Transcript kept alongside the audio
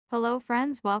Hello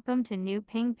friends, welcome to new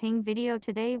Ping Ping video.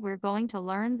 Today we're going to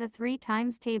learn the 3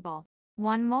 times table.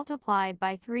 1 multiplied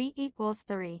by 3 equals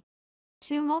 3.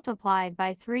 2 multiplied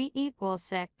by 3 equals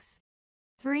 6.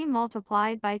 3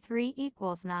 multiplied by 3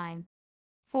 equals 9.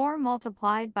 4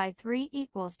 multiplied by 3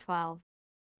 equals 12.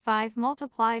 5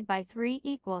 multiplied by 3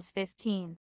 equals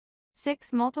 15.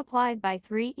 6 multiplied by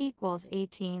 3 equals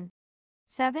 18.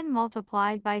 7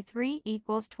 multiplied by 3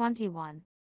 equals 21.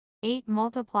 8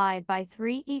 multiplied by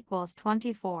 3 equals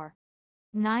 24.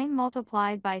 9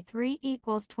 multiplied by 3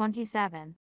 equals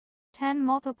 27. 10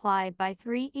 multiplied by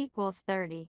 3 equals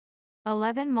 30.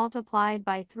 11 multiplied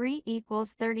by 3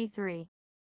 equals 33.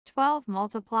 12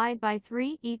 multiplied by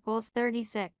 3 equals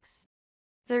 36.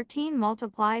 13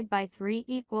 multiplied by 3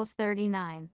 equals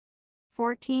 39.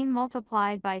 14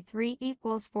 multiplied by 3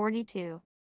 equals 42.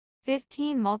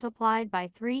 15 multiplied by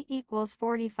 3 equals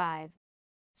 45.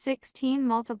 16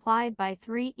 multiplied by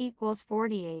 3 equals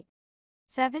 48.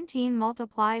 17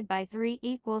 multiplied by 3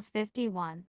 equals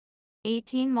 51.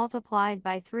 18 multiplied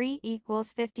by 3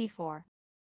 equals 54.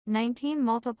 19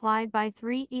 multiplied by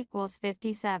 3 equals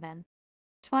 57.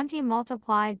 20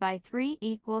 multiplied by 3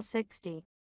 equals 60.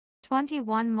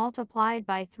 21 multiplied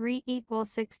by 3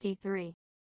 equals 63.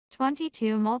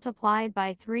 22 multiplied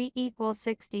by 3 equals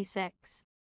 66.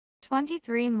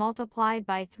 23 multiplied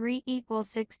by 3 equals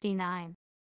 69.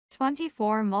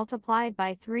 24 multiplied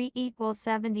by 3 equals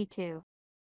 72.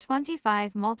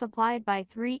 25 multiplied by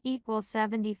 3 equals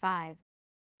 75.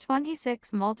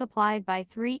 26 multiplied by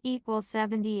 3 equals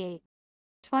 78.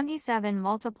 27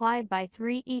 multiplied by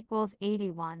 3 equals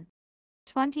 81.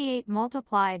 28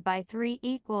 multiplied by 3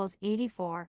 equals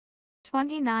 84.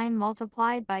 29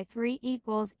 multiplied by 3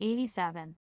 equals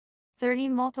 87. 30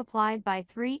 multiplied by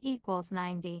 3 equals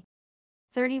 90.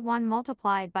 31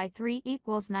 multiplied by 3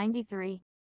 equals 93.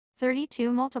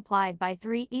 32 multiplied by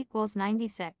 3 equals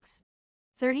 96.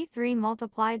 33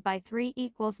 multiplied by 3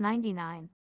 equals 99.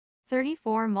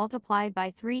 34 multiplied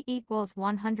by 3 equals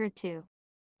 102.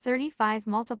 35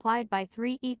 multiplied by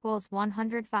 3 equals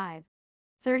 105.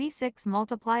 36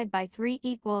 multiplied by 3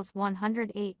 equals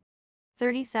 108.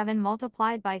 37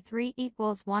 multiplied by 3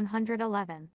 equals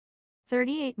 111.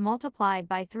 38 multiplied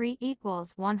by 3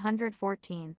 equals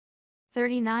 114.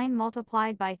 39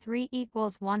 multiplied by 3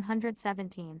 equals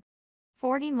 117.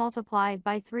 40 multiplied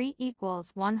by 3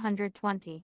 equals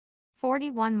 120.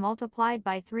 41 multiplied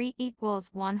by 3 equals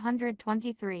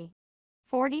 123.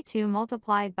 42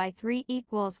 multiplied by 3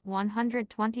 equals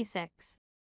 126.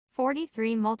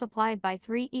 43 multiplied by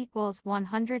 3 equals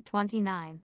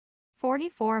 129.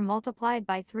 44 multiplied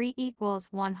by 3 equals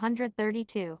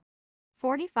 132.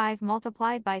 45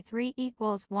 multiplied by 3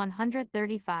 equals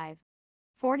 135.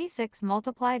 46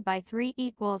 multiplied by 3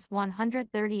 equals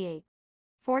 138.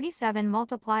 47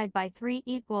 multiplied by 3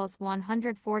 equals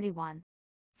 141.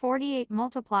 48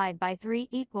 multiplied by 3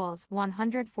 equals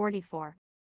 144.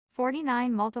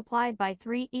 49 multiplied by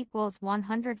 3 equals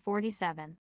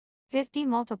 147. 50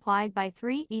 multiplied by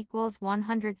 3 equals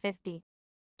 150.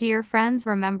 Dear friends,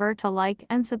 remember to like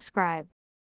and subscribe.